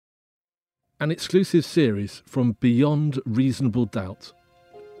An exclusive series from Beyond Reasonable Doubt,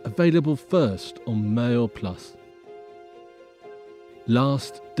 available first on Mail Plus.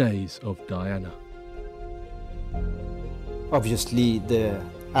 Last Days of Diana. Obviously, the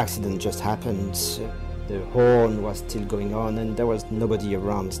accident just happened. The horn was still going on and there was nobody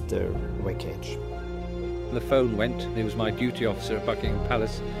around the wreckage. The phone went. It was my duty officer at Buckingham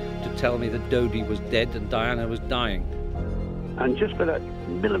Palace to tell me that Dodi was dead and Diana was dying. And just for that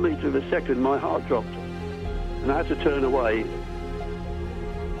millimetre of a second, my heart dropped. And I had to turn away.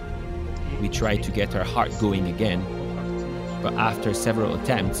 We tried to get her heart going again, but after several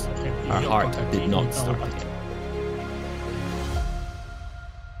attempts, her heart did not start again.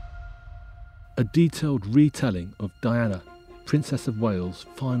 A detailed retelling of Diana, Princess of Wales'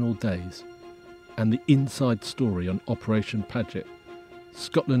 final days, and the inside story on Operation Paget,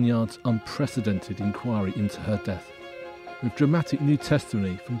 Scotland Yard's unprecedented inquiry into her death, with dramatic new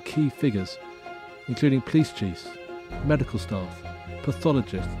testimony from key figures, including police chiefs, medical staff,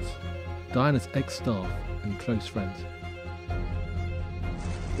 pathologists, Diana's ex-staff and close friends.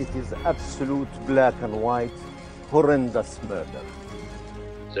 It is absolute black and white, horrendous murder.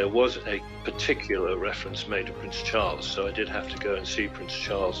 There was a particular reference made to Prince Charles, so I did have to go and see Prince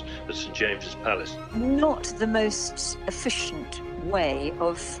Charles at St James's Palace. Not the most efficient way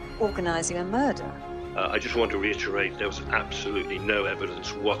of organising a murder. I just want to reiterate there was absolutely no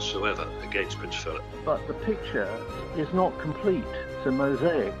evidence whatsoever against Prince Philip. But the picture is not complete. It's a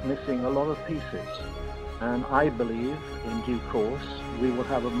mosaic missing a lot of pieces. And I believe in due course we will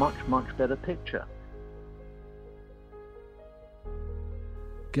have a much, much better picture.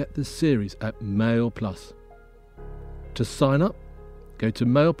 Get the series at Mail Plus. To sign up, go to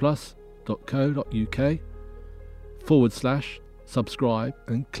mailplus.co.uk/subscribe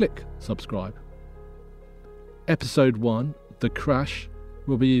and click subscribe. Episode 1, The Crash,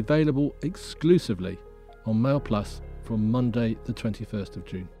 will be available exclusively on Mail Plus from Monday the 21st of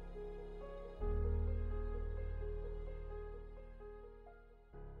June.